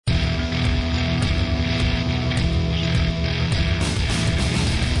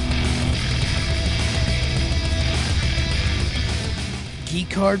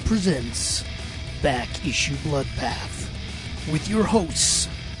Card presents Back Issue Bloodbath with your hosts,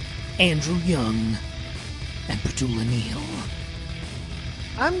 Andrew Young and Petula Neal.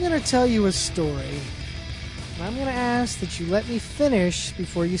 I'm going to tell you a story. I'm going to ask that you let me finish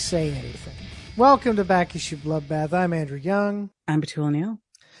before you say anything. Welcome to Back Issue Bloodbath. I'm Andrew Young. I'm Petula Neal.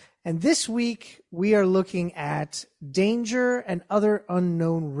 And this week, we are looking at Danger and Other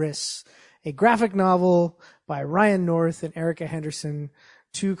Unknown Risks, a graphic novel by Ryan North and Erica Henderson,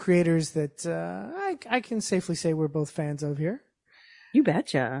 two creators that I can safely say we're both fans of here. You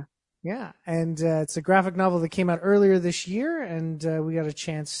betcha. Yeah, and it's a graphic novel that came out earlier this year, and we got a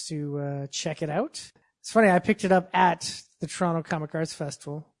chance to check it out. It's funny, I picked it up at the Toronto Comic Arts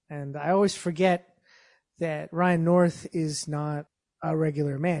Festival, and I always forget that Ryan North is not a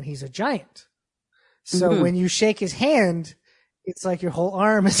regular man. He's a giant. So when you shake his hand, it's like your whole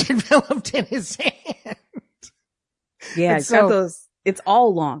arm is enveloped in his hand. Yeah, it's got those, it's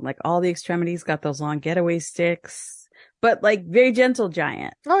all long, like all the extremities got those long getaway sticks, but like very gentle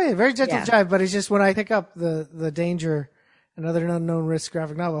giant. Oh yeah, very gentle giant, but it's just when I pick up the Danger and Other Unknown Risk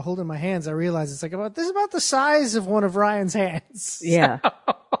graphic novel, hold in my hands, I realize it's like about the size of one of Ryan's hands. Yeah.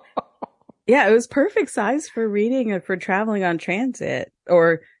 Yeah, it was perfect size for reading or for traveling on transit,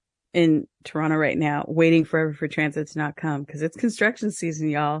 or in Toronto right now, waiting forever for transit to not come because it's construction season,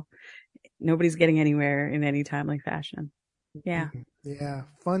 y'all. Nobody's getting anywhere in any timely fashion. Yeah. Yeah,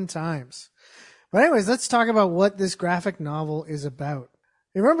 fun times. But anyways, let's talk about what this graphic novel is about.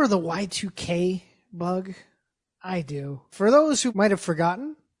 You remember the Y2K bug? I do. For those who might have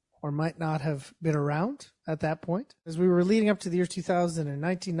forgotten or might not have been around at that point, as we were leading up to the year 2000 and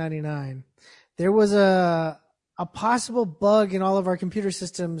 1999, there was a possible bug in all of our computer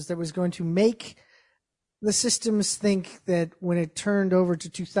systems that was going to make the systems think that when it turned over to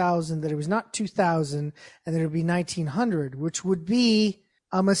 2000, that it was not 2000 and that it would be 1900, which would be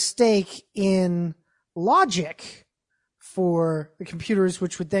a mistake in logic for the computers,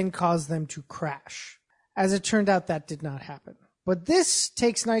 which would then cause them to crash. As it turned out, that did not happen. But this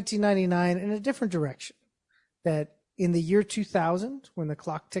takes 1999 in a different direction. That in the year 2000, when the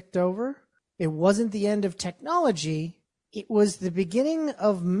clock ticked over, it wasn't the end of technology. It was the beginning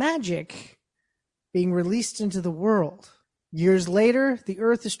of magic being released into the world. Years later, the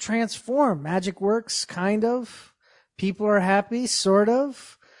earth is transformed. Magic works, kind of. People are happy, sort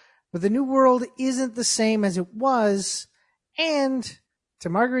of. But the new world isn't the same as it was. And to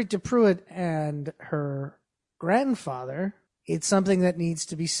Marguerite de Pruitt and her grandfather, it's something that needs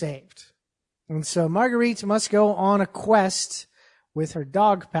to be saved. And so Marguerite must go on a quest with her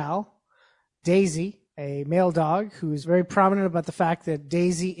dog pal, Daisy, a male dog who is very prominent about the fact that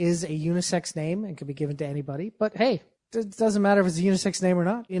Daisy is a unisex name and can be given to anybody. But hey, it doesn't matter if it's a unisex name or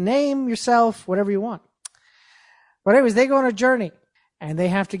not. You name yourself whatever you want. But anyways, they go on a journey and they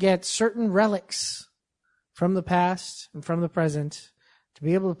have to get certain relics from the past and from the present to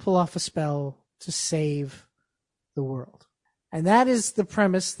be able to pull off a spell to save the world. And that is the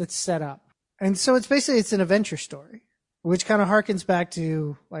premise that's set up. And so it's an adventure story, which kind of harkens back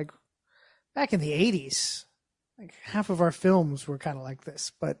to like back in the 80s. Like half of our films were kind of like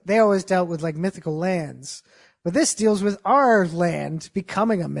this, but they always dealt with like mythical lands. But this deals with our land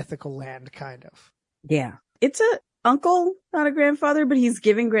becoming a mythical land, kind of. Yeah. It's a uncle, not a grandfather, but he's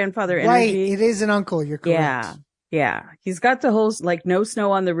giving grandfather energy. Right. It is an uncle. You're correct. Yeah. Yeah. He's got the whole, like, no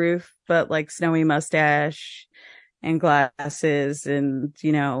snow on the roof, but like snowy mustache and glasses and,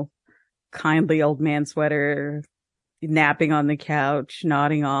 you know, kindly old man sweater, napping on the couch,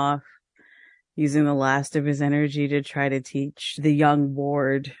 nodding off, using the last of his energy to try to teach the young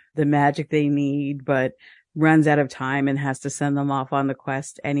ward the magic they need, but runs out of time and has to send them off on the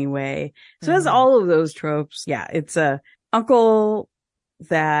quest anyway. So it has all of those tropes. Yeah, it's a uncle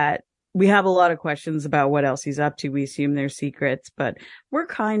that we have a lot of questions about what else he's up to. We assume they're secrets, but we're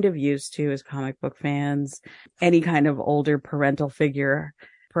kind of used to, as comic book fans, any kind of older parental figure,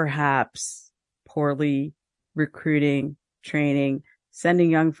 perhaps poorly recruiting, training,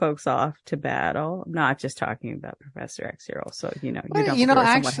 sending young folks off to battle. I'm not just talking about Professor X here also, you know,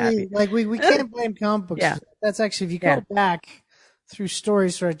 actually, like we can't blame comic books. Yeah. That's actually, if you go back through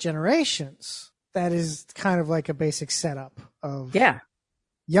stories throughout generations, that is kind of like a basic setup of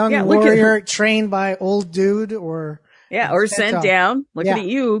young warrior trained by old dude or sent down. Looking at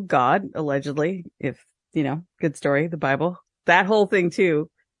you, God, allegedly, if, you know, good story, the Bible, that whole thing too.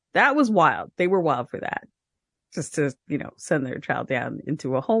 That was wild. They were wild for that. Just to, you know, send their child down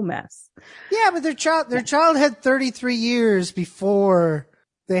into a whole mess. Yeah, but their child had 33 years before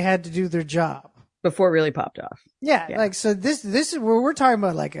they had to do their job. Before it really popped off. Yeah. Like, so this is where we're talking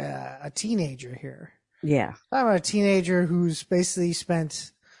about like a teenager here. Yeah. I'm a teenager who's basically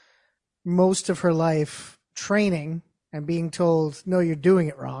spent most of her life training and being told, no, you're doing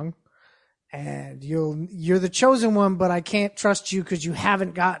it wrong. And you're the chosen one, but I can't trust you because you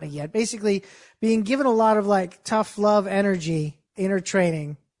haven't gotten it yet. Basically being given a lot of like tough love energy in her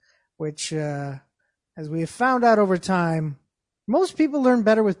training, which, as we have found out over time, most people learn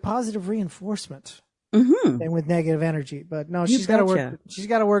better with positive reinforcement than with negative energy. But no, she's got to work. She's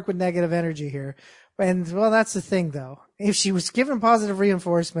got to work with negative energy here. And well, that's the thing though. If she was given positive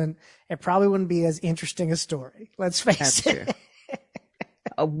reinforcement, it probably wouldn't be as interesting a story. Let's face it. True.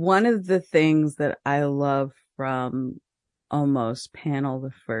 One of the things that I love from Almost Panel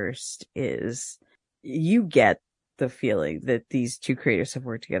the First is you get the feeling that these two creators have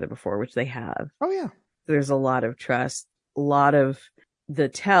worked together before, which they have. Oh yeah. There's a lot of trust. A lot of the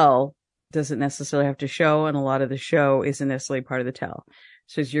tell doesn't necessarily have to show, and a lot of the show isn't necessarily part of the tell.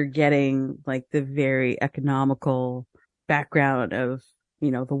 So you're getting like the very economical background of,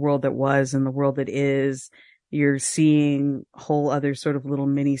 the world that was and the world that is. You're seeing whole other sort of little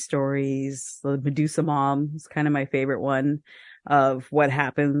mini stories. The Medusa Mom is kind of my favorite one, of what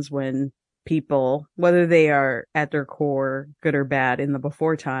happens when people, whether they are at their core good or bad in the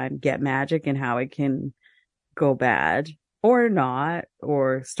before time, get magic, and how it can go bad or not,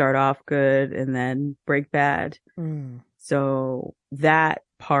 or start off good and then break bad. So that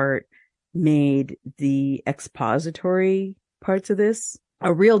part made the expository parts of this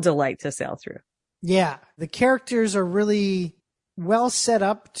a real delight to sail through. Yeah, the characters are really well set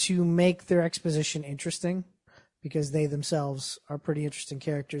up to make their exposition interesting, because they themselves are pretty interesting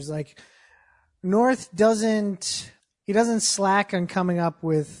characters. Like North doesn't slack on coming up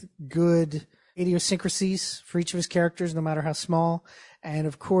with good idiosyncrasies for each of his characters, no matter how small. And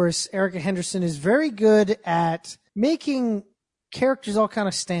of course, Erica Henderson is very good at making characters all kind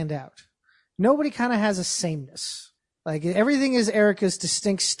of stand out. Nobody kind of has a sameness. Like everything is Erica's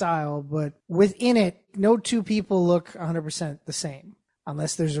distinct style, but within it, no two people look 100% the same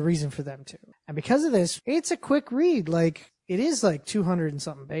unless there's a reason for them to. And because of this, it's a quick read. Like it is like 200 and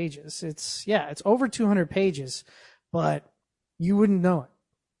something pages. It's over 200 pages, but you wouldn't know it.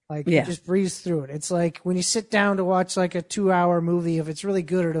 Like you just breeze through it. It's like when you sit down to watch like a 2-hour movie, if it's really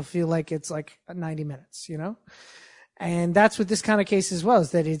good, it'll feel like it's like 90 minutes, And that's what this kind of case as well,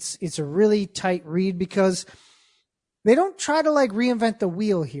 is that it's a really tight read, because they don't try to like reinvent the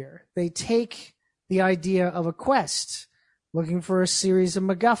wheel here. They take the idea of a quest, looking for a series of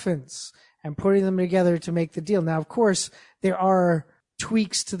MacGuffins, and putting them together to make the deal. Now, of course, there are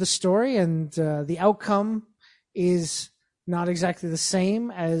tweaks to the story, and the outcome is not exactly the same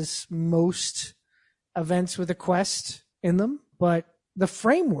as most events with a quest in them, but the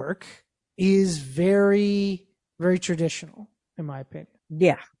framework is very, very traditional, in my opinion.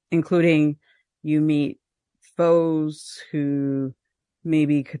 Yeah, including you meet foes who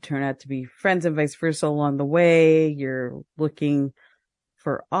maybe could turn out to be friends and vice versa along the way. You're looking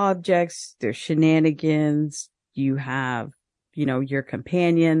for objects, there's shenanigans, you have, your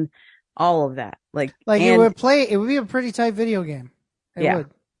companion, all of that. It would be a pretty tight video game. It would.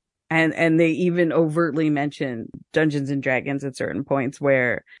 And they even overtly mention Dungeons and Dragons at certain points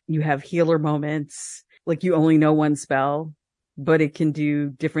where you have healer moments, like you only know one spell, but it can do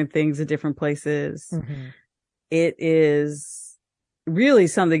different things at different places. Mm-hmm. It is really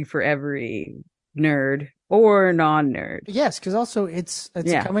something for every nerd or non-nerd. Yes, because also it's a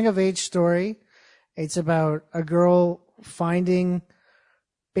coming of age story. It's about a girl finding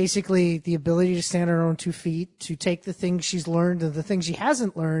basically the ability to stand on her own 2 feet, to take the things she's learned and the things she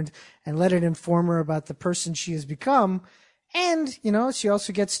hasn't learned and let it inform her about the person she has become. And, she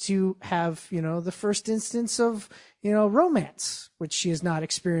also gets to have, the first instance of, romance, which she has not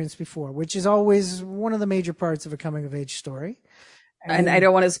experienced before, which is always one of the major parts of a coming of age story. And I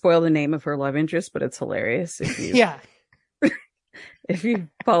don't want to spoil the name of her love interest, but it's hilarious. If you, if you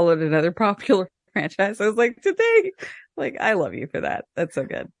followed another popular franchise, I was like, I love you for that. That's so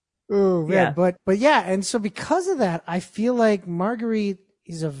good. Oh, yeah. But and so because of that, I feel like Marguerite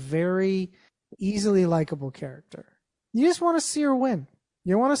is a very easily likable character. You just want to see her win.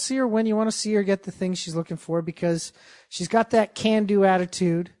 You want to see her win. You want to see her get the things she's looking for, because she's got that can-do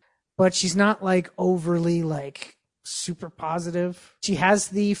attitude, but she's not like overly like super positive. She has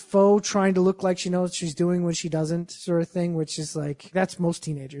the foe trying to look like she knows what she's doing when she doesn't, sort of thing, which is like, that's most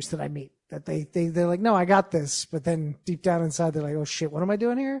teenagers that I meet. That they're like, no, I got this. But then deep down inside, they're like, oh shit, what am I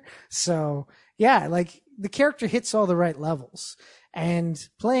doing here? So yeah, like the character hits all the right levels, and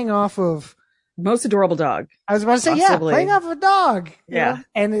playing off of most adorable dog. I was about to say, possibly. Playing off of a dog. Yeah.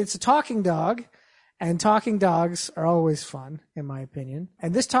 And it's a talking dog. And talking dogs are always fun, in my opinion.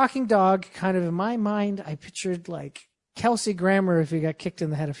 And this talking dog, kind of in my mind, I pictured like Kelsey Grammer if he got kicked in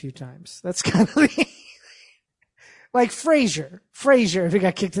the head a few times. That's kind of like Frasier if he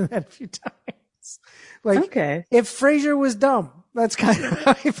got kicked in the head a few times. Like, okay. If Frasier was dumb, that's kind of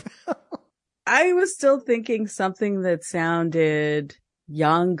how I felt. I was still thinking something that sounded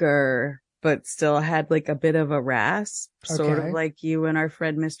younger, but still had like a bit of a rasp, sort of like you and our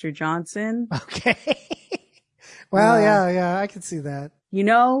friend Mr. Johnson. Okay. Well, yeah, I can see that. You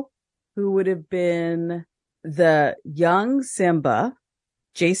know who would have been the young Simba?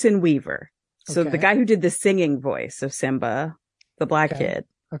 Jason Weaver. So the guy who did the singing voice of Simba, the black kid.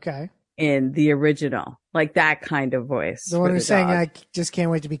 Okay. In the original, like that kind of voice. The one who's saying, I just can't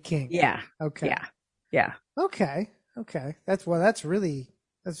wait to be king. Yeah. Okay. Yeah. Okay. That's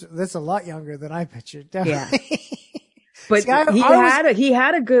a lot younger than I pictured. Definitely. Yeah. But he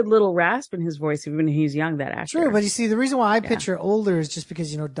had a good little rasp in his voice even when he's young, that actor. True, but you see, the reason why I picture older is just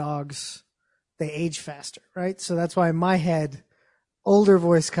because, dogs, they age faster, right? So that's why in my head, older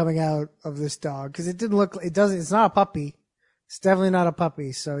voice coming out of this dog, because it's not a puppy. It's definitely not a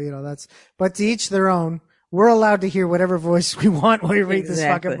puppy. So, but to each their own. We're allowed to hear whatever voice we want when we read this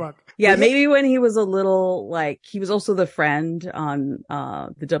fucking book. Yeah, maybe when he was a little, he was also the friend on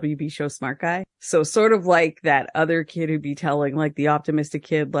the WB show Smart Guy. So sort of like that other kid who'd be telling, the optimistic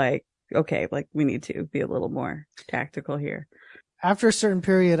kid, okay, we need to be a little more tactical here. After a certain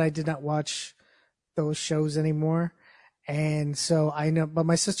period, I did not watch those shows anymore. And so I know, but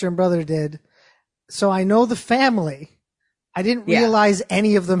my sister and brother did. So I know the family. I didn't realize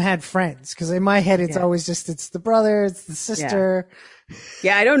any of them had friends, because in my head, it's always just, it's the brother, it's the sister.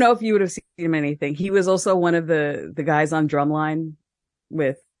 Yeah, I don't know if you would have seen him anything. He was also one of the guys on Drumline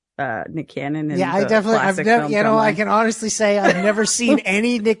with Nick Cannon. And I can honestly say I've never seen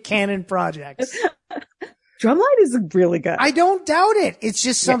any Nick Cannon projects. Drumline is really good. I don't doubt it. It's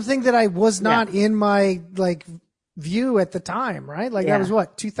just something that I was not in my view at the time, right? That was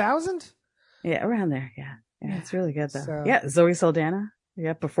what, 2000? Yeah, around there. Yeah. Yeah, it's really good though. So, Zoe Saldana.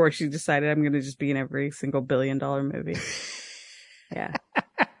 Yeah, before she decided I'm going to just be in every single $1 billion movie. Yeah.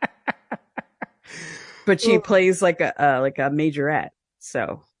 But she plays like a majorette,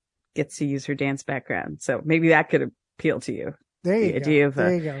 so gets to use her dance background. So maybe that could appeal to you. The idea of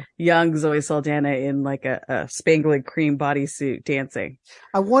a young Zoe Saldana in a spangled cream bodysuit dancing.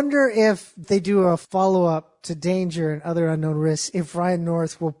 I wonder if they do a follow-up to Danger and Other Unknown Risks, if Ryan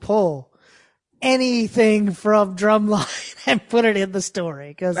North will pull anything from Drumline and put it in the story,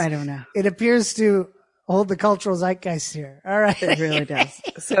 because I don't know. It appears to hold the cultural zeitgeist here. All right. It really does.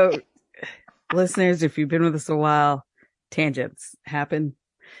 So listeners, if you've been with us a while, tangents happen.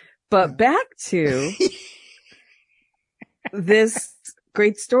 But back to this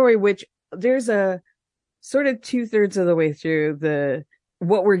great story, which there's a sort of 2/3 of the way through,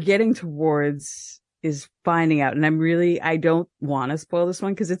 what we're getting towards is finding out. And I don't want to spoil this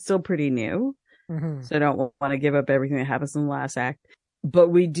one because it's still pretty new. Mm-hmm. So I don't want to give up everything that happens in the last act. But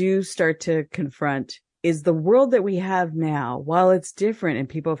we do start to confront, is the world that we have now, while it's different and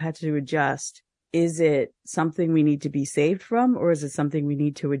people have had to adjust, is it something we need to be saved from, or is it something we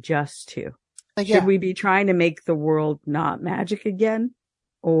need to adjust to? Should we be trying to make the world not magic again?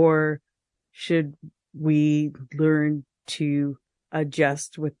 Or should we learn to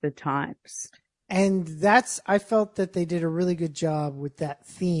adjust with the times? And I felt that they did a really good job with that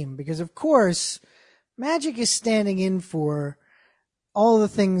theme, because of course, magic is standing in for all the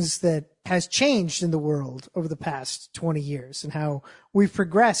things that has changed in the world over the past 20 years and how we've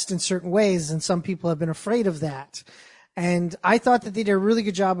progressed in certain ways. And some people have been afraid of that. And I thought that they did a really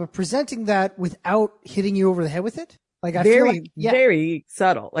good job of presenting that without hitting you over the head with it. Very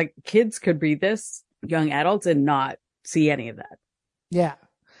subtle. Kids could read this, young adults, and not see any of that. Yeah.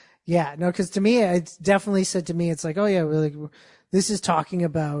 Yeah, no, because to me, it's definitely said to me, it's this is talking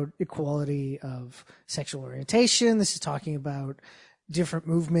about equality of sexual orientation. This is talking about different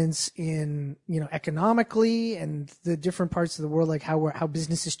movements in, economically and the different parts of the world, how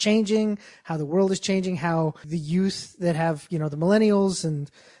business is changing, how the world is changing, how the youth that have, the millennials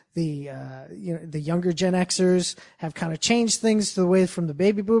and the younger Gen Xers have kind of changed things to the way from the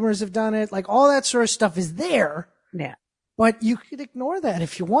baby boomers have done it. All that sort of stuff is there. Yeah. But you could ignore that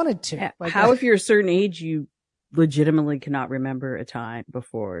if you wanted to. Yeah. If you're a certain age, you legitimately cannot remember a time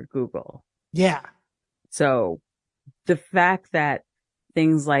before Google? Yeah. So the fact that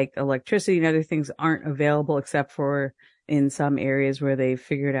things like electricity and other things aren't available except for in some areas where they've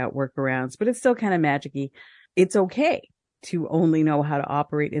figured out workarounds, but it's still kind of magic-y. It's okay to only know how to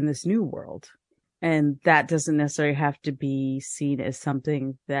operate in this new world. And that doesn't necessarily have to be seen as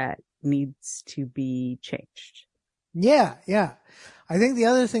something that needs to be changed. Yeah. I think the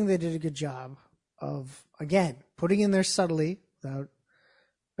other thing they did a good job of, again, putting in there subtly without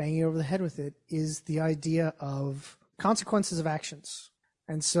banging you over the head with it, is the idea of consequences of actions.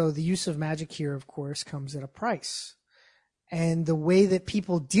 And so the use of magic here, of course, comes at a price. And the way that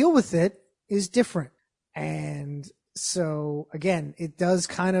people deal with it is different. And so, again, it does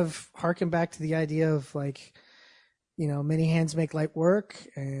kind of harken back to the idea of like, you know, many hands make light work,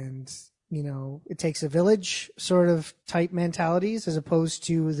 and, you know, it takes a village sort of type mentalities, as opposed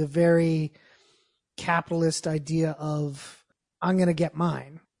to the very capitalist idea of I'm going to get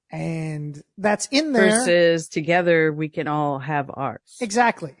mine. And that's in there. Versus together we can all have ours.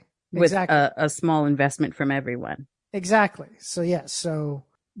 Exactly. With a small investment from everyone. Exactly. So yes, so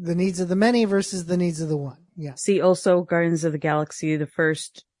the needs of the many versus the needs of the one. Yeah. See also Guardians of the Galaxy, the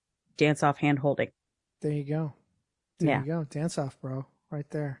first dance-off hand-holding. There you go. There you go. Dance off, bro. Right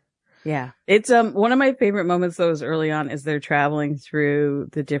there. Yeah. It's one of my favorite moments though is early on as they're traveling through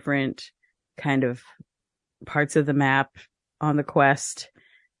the different kind of parts of the map on the quest.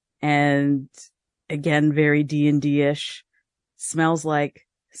 And again, very D&D-ish. Smells like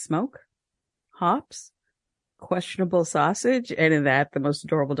smoke, hops, questionable sausage, and in that, the most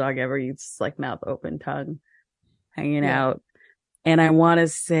adorable dog ever eats, like mouth open, tongue hanging out. And I want to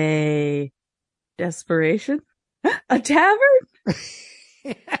say desperation. A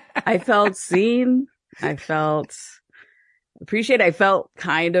tavern? I felt seen. I felt appreciated. I felt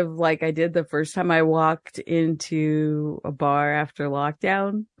kind of like I did the first time I walked into a bar after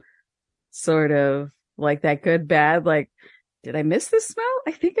lockdown. Sort of like that good, bad, like, did I miss the smell?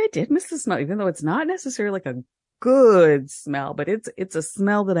 I think I did miss the smell, even though it's not necessarily like a good smell, but it's a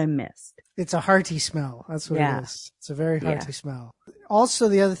smell that I missed. It's a hearty smell. That's what it is. It's a very hearty smell. Also,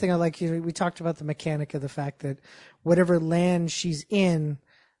 the other thing I like, you know, we talked about the mechanic of the fact that whatever land she's in,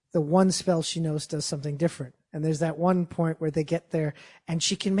 the one spell she knows does something different. And there's that one point where they get there and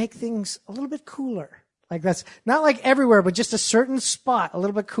she can make things a little bit cooler. Like that's not like everywhere, but just a certain spot, a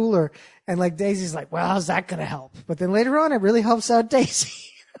little bit cooler. And like Daisy's like, well, how's that going to help? But then later on, it really helps out Daisy.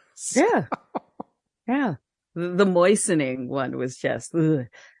 So. Yeah. The moistening one was just, ugh.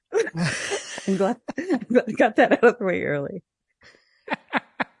 I'm glad I got that out of the way early.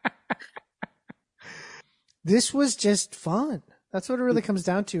 This was just fun. That's what it really comes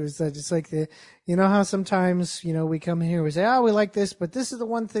down to, is that it's like you know how sometimes, you know, we come here, we say, oh, we like this, but this is the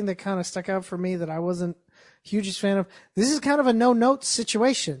one thing that kind of stuck out for me that I wasn't hugest fan of. This is kind of a no notes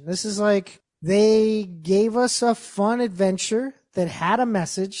situation. This is like, they gave us a fun adventure that had a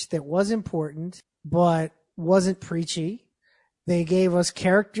message that was important, but wasn't preachy. They gave us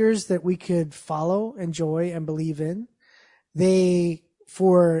characters that we could follow, enjoy, and believe in. They,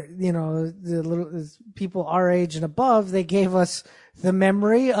 for, you know, the little people our age and above, they gave us the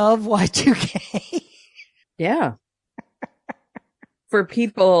memory of Y2K. Yeah. For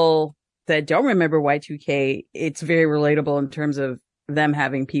people that don't remember Y2K, it's very relatable in terms of them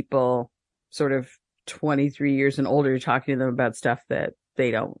having people sort of 23 years and older talking to them about stuff that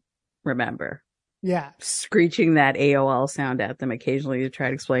they don't remember. Yeah. Screeching that AOL sound at them occasionally to try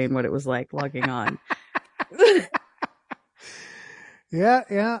to explain what it was like logging on.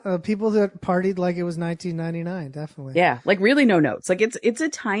 Yeah. People that partied like it was 1999, definitely. Yeah, like really no notes. Like it's a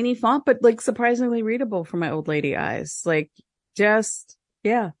tiny font, but like surprisingly readable for my old lady eyes. Like just,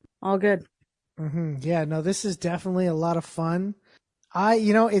 yeah, all good. Mm-hmm. Yeah, no, this is definitely a lot of fun.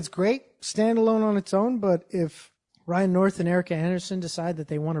 It's great standalone on its own, but if Ryan North and Erica Anderson decide that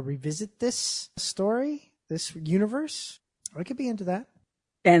they want to revisit this story, this universe, I could be into that.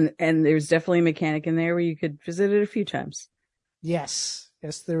 And there's definitely a mechanic in there where you could visit it a few times. Yes,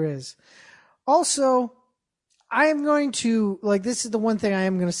 there is. Also, I am going to, like, this is the one thing I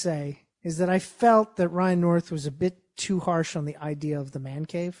am going to say, is that I felt that Ryan North was a bit too harsh on the idea of the man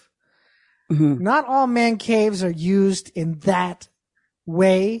cave. Mm-hmm. Not all man caves are used in that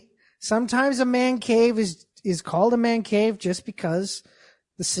way. Sometimes a man cave is called a man cave just because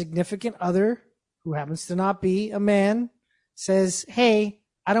the significant other, who happens to not be a man, says, hey,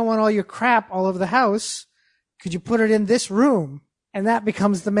 I don't want all your crap all over the house. Could you put it in this room? And that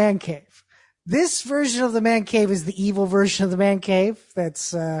becomes the man cave. This version of the man cave is the evil version of the man cave.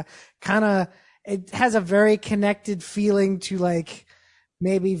 That's it has a very connected feeling to, like,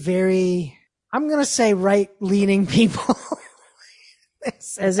 maybe very, I'm going to say, right-leaning people.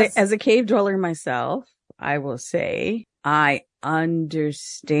 As a cave dweller myself, I will say I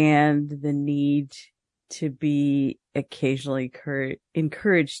understand the need to be occasionally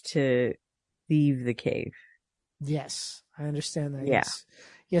encouraged to leave the cave. Yes, I understand that. Yeah.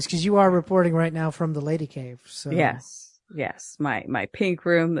 Yes, because you are reporting right now from the Lady Cave. So yes. Yes, my pink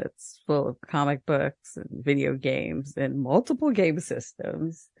room that's full of comic books and video games and multiple game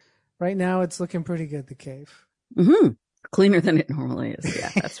systems. Right now, it's looking pretty good, the cave. Mm-hmm. Cleaner than it normally is.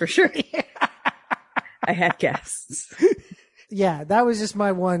 Yeah, that's for sure. I had guests. Yeah, that was just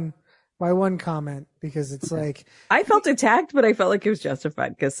my one comment, because it's like, I felt attacked, but I felt like it was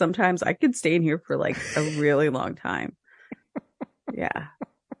justified because sometimes I could stay in here for like a really long time. Yeah.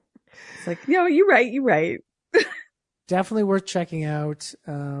 It's like, you're right. definitely worth checking out.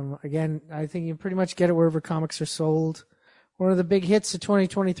 Again, I think you pretty much get it wherever comics are sold. One of the big hits of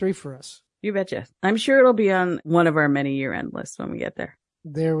 2023 for us. You betcha. I'm sure it'll be on one of our many year-end lists when we get there.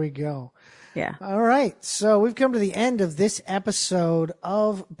 There we go. Yeah. All right. So we've come to the end of this episode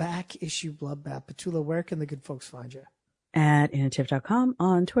of Back Issue Bloodbath. Petula, where can the good folks find you? At inativ.com,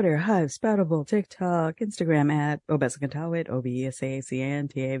 on Twitter, Hive, Spoutable, TikTok, Instagram at Obesacantawit,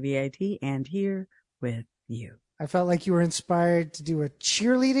 OBESACANTAVIT, and here with you. I felt like you were inspired to do a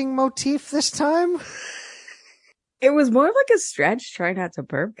cheerleading motif this time. It was more like a stretch, try not to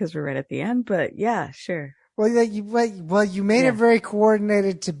burp because we're right at the end, but yeah, sure. Well, you made it very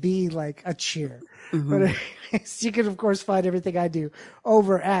coordinated to be like a cheer. Mm-hmm. But anyways, you can, of course, find everything I do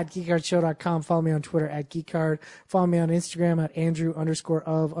over at geekcardshow.com. Follow me on Twitter at geekcard. Follow me on Instagram at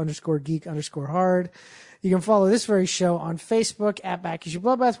Andrew_of_geek_hard. You can follow this very show on Facebook at Back Issue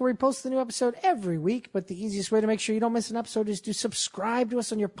Bloodbath, where we post the new episode every week. But the easiest way to make sure you don't miss an episode is to subscribe to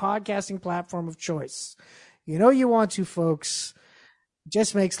us on your podcasting platform of choice. You know you want to, folks. It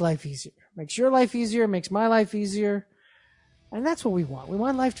just makes life easier. Makes your life easier, makes my life easier. And that's what we want. We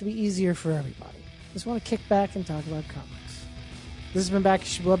want life to be easier for everybody. Just want to kick back and talk about comics. This has been Back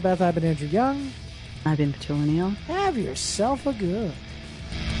Issue Bloodbath. I've been Andrew Young. I've been Petula Neal. Have yourself a good